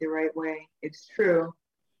exactly the right way. It's true.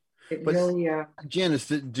 But really, Janice,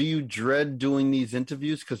 do you dread doing these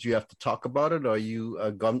interviews because you have to talk about it, or you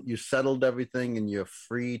settled everything and you're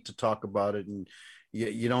free to talk about it, and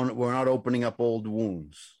you don't? We're not opening up old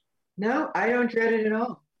wounds. No, I don't dread it at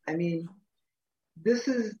all. I mean, this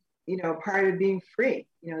is part of being free.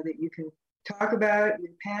 That you can talk about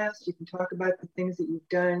your past, you can talk about the things that you've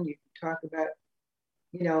done, you can talk about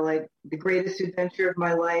like the greatest adventure of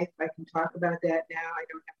my life. I can talk about that now. I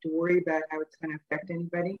don't have to worry about how it's going to affect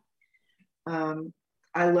anybody.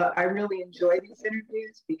 I really enjoy these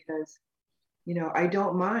interviews because, I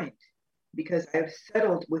don't mind, because I've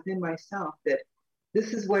settled within myself that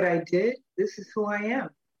this is what I did. This is who I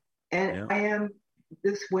am. And I am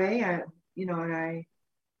this way. I'm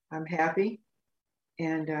happy,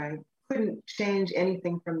 and I couldn't change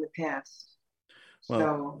anything from the past. Well,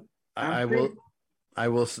 so I will,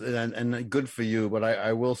 and good for you, but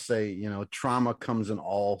I will say, trauma comes in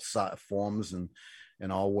all forms and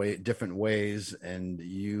in all different ways. And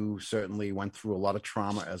you certainly went through a lot of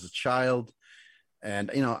trauma as a child. And,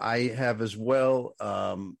 I have as well.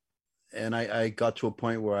 And I got to a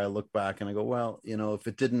point where I look back and I go, well, if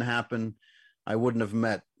it didn't happen, I wouldn't have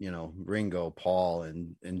met, Ringo, Paul,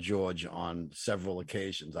 and George on several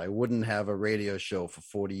occasions. I wouldn't have a radio show for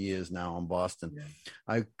 40 years now in Boston. Yeah.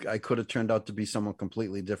 I could have turned out to be someone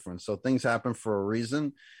completely different. So things happen for a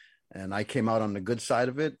reason. And I came out on the good side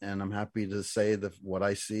of it. And I'm happy to say that what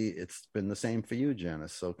I see, it's been the same for you,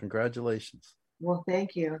 Janice. So congratulations. Well,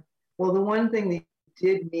 thank you. Well, the one thing that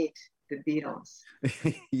did meet the Beatles.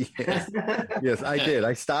 Yes, I did.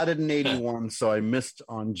 I started in 81, so I missed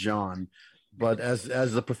on John. But as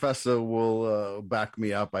the professor will back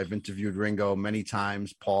me up, I've interviewed Ringo many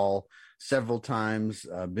times, Paul several times.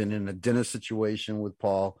 I've been in a dinner situation with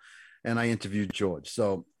Paul, and I interviewed George.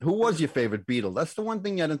 So who was your favorite Beatle? That's the one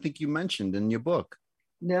thing I don't think you mentioned in your book.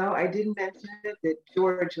 No, I didn't mention it, that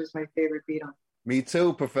George was my favorite Beatle. Me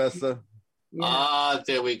too, Professor. Yeah.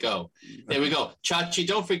 There we go. There we go. Chachi,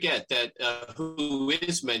 don't forget that who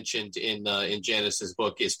is mentioned in Janice's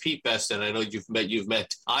book is Pete Best, and I know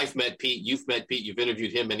I've met Pete, you've met Pete, you've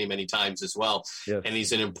interviewed him many, many times as well, Yes. and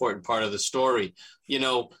he's an important part of the story. You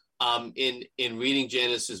know, in reading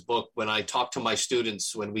Janice's book, when I talk to my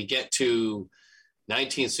students, when we get to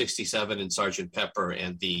 1967 and Sergeant Pepper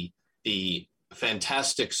and the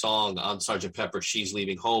fantastic song on Sergeant Pepper, She's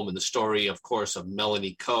Leaving Home, and the story, of course, of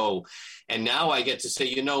Melanie Coe. And now I get to say,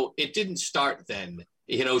 it didn't start then.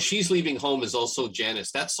 She's Leaving Home is also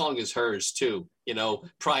Janice. That song is hers too,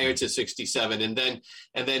 prior to 67. And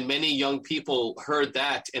then many young people heard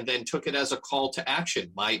that and then took it as a call to action.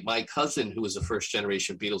 My cousin, who was a first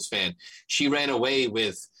generation Beatles fan, she ran away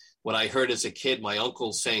with what I heard as a kid, my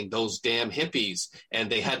uncle saying, those damn hippies,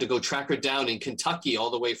 and they had to go track her down in Kentucky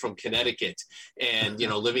all the way from Connecticut and,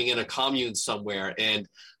 living in a commune somewhere. And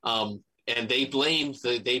they blamed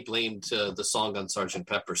the song on Sergeant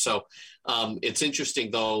Pepper. So it's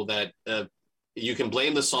interesting, though, that you can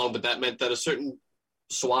blame the song, but that meant that a certain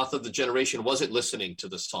swath of the generation wasn't listening to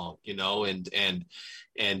the song,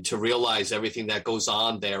 and to realize everything that goes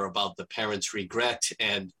on there about the parents' regret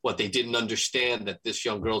and what they didn't understand, that this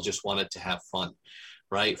young girl just wanted to have fun,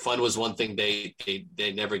 right? Fun was one thing they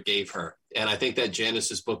never gave her. And I think that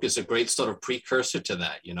Janice's book is a great sort of precursor to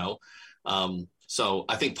that, So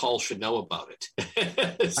I think Paul should know about it.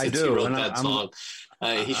 I do. He wrote and that song.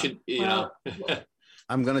 He should,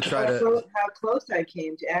 I'm going to try how close I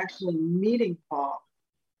came to actually meeting Paul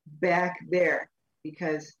back there,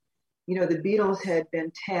 because the Beatles had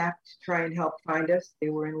been tapped to try and help find us. They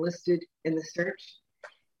were enlisted in the search.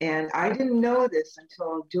 And I didn't know this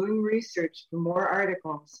until doing research for more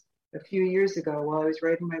articles a few years ago while I was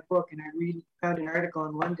writing my book. And I found an article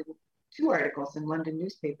in London, 2 articles in London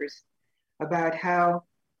newspapers about how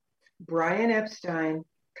Brian Epstein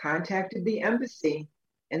contacted the embassy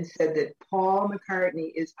and said that Paul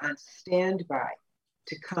McCartney is on standby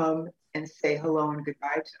to come and say hello and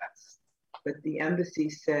goodbye to us. But the embassy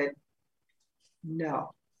said, no.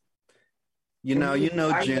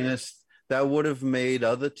 Janice, that would have made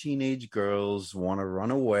other teenage girls want to run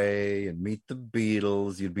away and meet the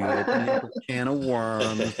Beatles. You'd be opening up a can of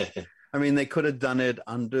worms. I mean, they could have done it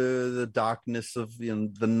under the darkness of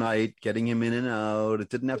the night, getting him in and out. It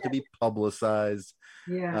didn't have to be publicized.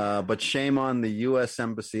 Yeah. But shame on the U.S.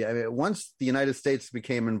 Embassy. I mean, once the United States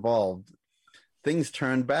became involved, things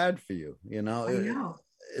turned bad for you. I know.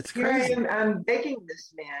 It's crazy. Here I am, I'm begging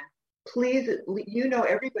this man, please,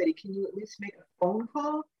 everybody, can you at least make a phone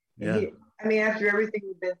call? Yeah. After everything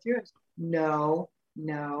we've been through, no,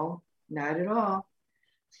 not at all.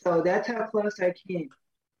 So that's how close I came.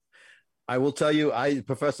 I will tell you,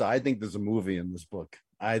 Professor, I think there's a movie in this book.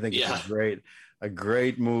 I think it's a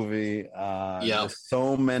great movie. There's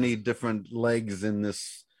so many different legs in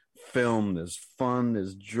this film. There's fun,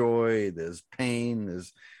 there's joy, there's pain,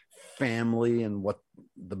 there's family, and what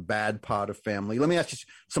the bad part of family. Let me ask you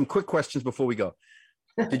some quick questions before we go.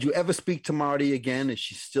 Did you ever speak to Marty again? Is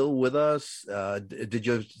she still with us? Did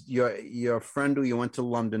your friend who you went to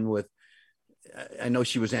London with, I know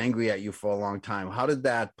she was angry at you for a long time. How did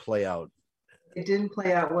that play out? It didn't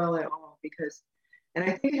play out well at all and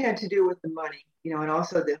I think it had to do with the money, and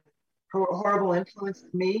also the horrible influence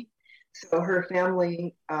of me. So her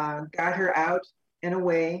family got her out and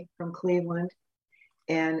away from Cleveland.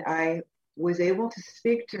 And I was able to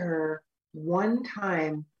speak to her one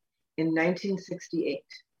time in 1968.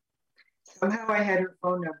 Somehow I had her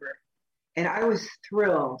phone number. And I was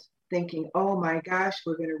thrilled, thinking, oh my gosh,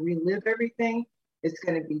 we're going to relive everything. It's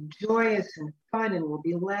going to be joyous and fun, and we'll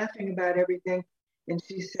be laughing about everything. And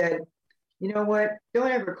she said, you know what?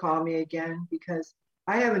 Don't ever call me again, because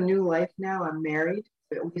I have a new life now. I'm married.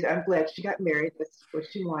 I'm glad she got married. That's what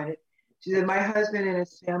she wanted. She said, my husband and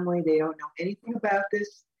his family, they don't know anything about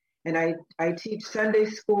this. And I teach Sunday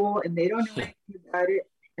school, and they don't know anything about it.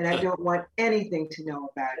 And I don't want anything to know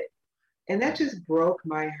about it. And that just broke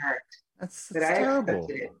my heart. That's terrible.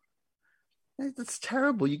 That's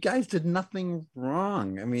terrible. You guys did nothing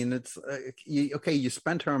wrong. I mean, it's okay. You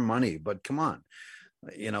spent her money, but come on,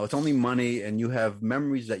 it's only money, and you have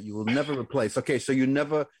memories that you will never replace. Okay, so you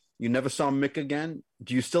never saw Mick again.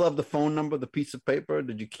 Do you still have the phone number, the piece of paper?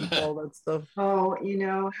 Did you keep all that stuff? Oh,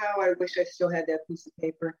 how I wish I still had that piece of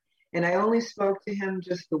paper. And I only spoke to him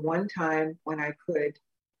just the one time when I could,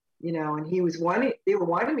 and they were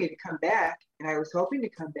wanting me to come back, and I was hoping to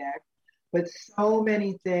come back. But so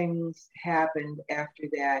many things happened after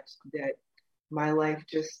that my life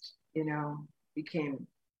just, became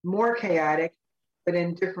more chaotic, but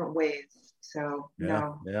in different ways. So,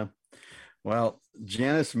 no. Yeah. Well,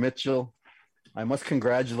 Janice Mitchell, I must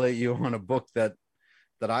congratulate you on a book that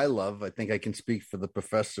I love. I think I can speak for the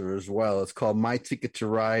professor as well. It's called My Ticket to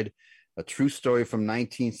Ride, a true story from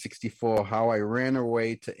 1964, how I ran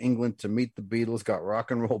away to England to meet the Beatles, got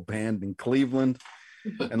rock and roll banned in Cleveland.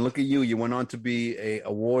 And look at you. You went on to be a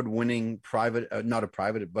award-winning not a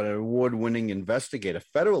private, but an award-winning investigator,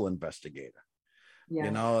 federal investigator. Yeah.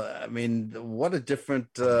 You know, I mean, what a different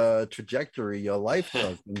trajectory your life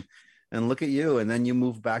took. And look at you. And then you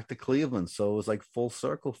moved back to Cleveland. So it was like full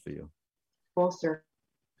circle for you. Full circle.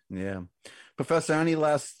 Yeah. Professor, any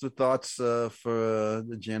last thoughts for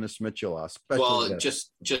Janice Mitchell? Well,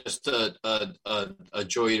 just a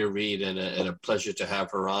joy to read and a pleasure to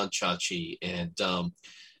have her on, Chachi. And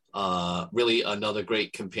really another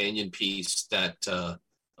great companion piece that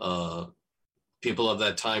people of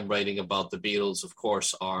that time writing about the Beatles, of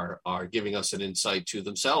course, are giving us an insight to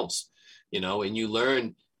themselves, you know, and you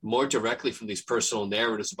learn more directly from these personal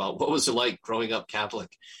narratives about what was it like growing up Catholic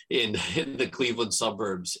in the Cleveland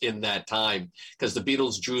suburbs in that time, because the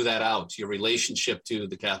Beatles drew that out, your relationship to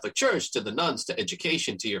the Catholic Church, to the nuns, to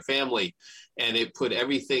education, to your family, and it put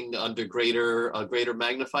everything under greater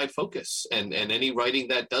magnified focus. And any writing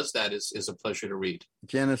that does that is a pleasure to read.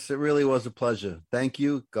 Janice, it really was a pleasure. Thank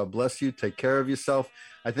you. God bless you. Take care of yourself.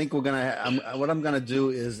 I think what I'm gonna do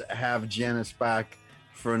is have Janice back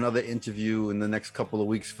for another interview in the next couple of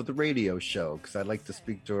weeks for the radio show, because I'd like to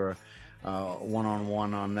speak to her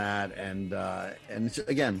one-on-one on that. And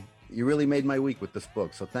again, you really made my week with this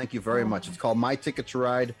book, so thank you very much. It's called My Ticket to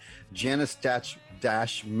Ride,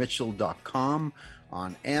 Janice-Mitchell.com,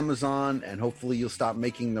 on Amazon, and hopefully you'll stop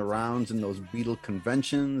making the rounds in those Beatle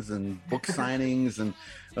conventions and book signings, and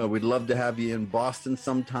we'd love to have you in Boston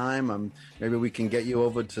sometime. Maybe we can get you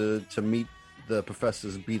over to meet the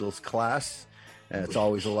professor's Beatles class. It's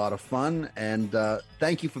always a lot of fun. And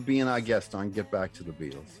thank you for being our guest on Get Back to the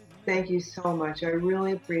Beatles. Thank you so much. I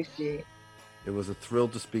really appreciate it. It was a thrill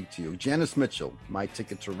to speak to you. Janice Mitchell, My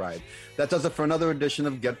Ticket to Ride. That does it for another edition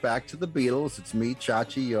of Get Back to the Beatles. It's me,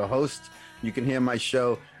 Chachi, your host. You can hear my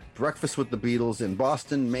show, Breakfast with the Beatles, in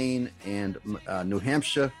Boston, Maine, and New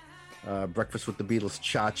Hampshire. Breakfast with the Beatles,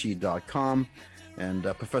 Chachi.com. And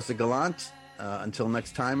Professor Gallant, until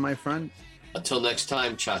next time, my friend. Until next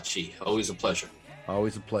time, Chachi. Always a pleasure.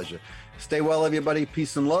 Always a pleasure. Stay well, everybody.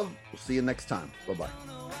 Peace and love. We'll see you next time. Bye-bye.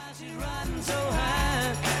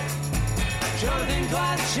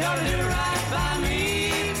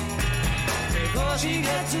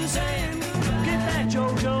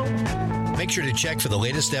 Make sure to check for the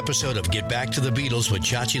latest episode of Get Back to the Beatles with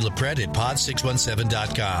Chachi LaPrette at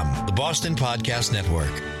pod617.com, the Boston Podcast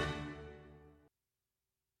Network.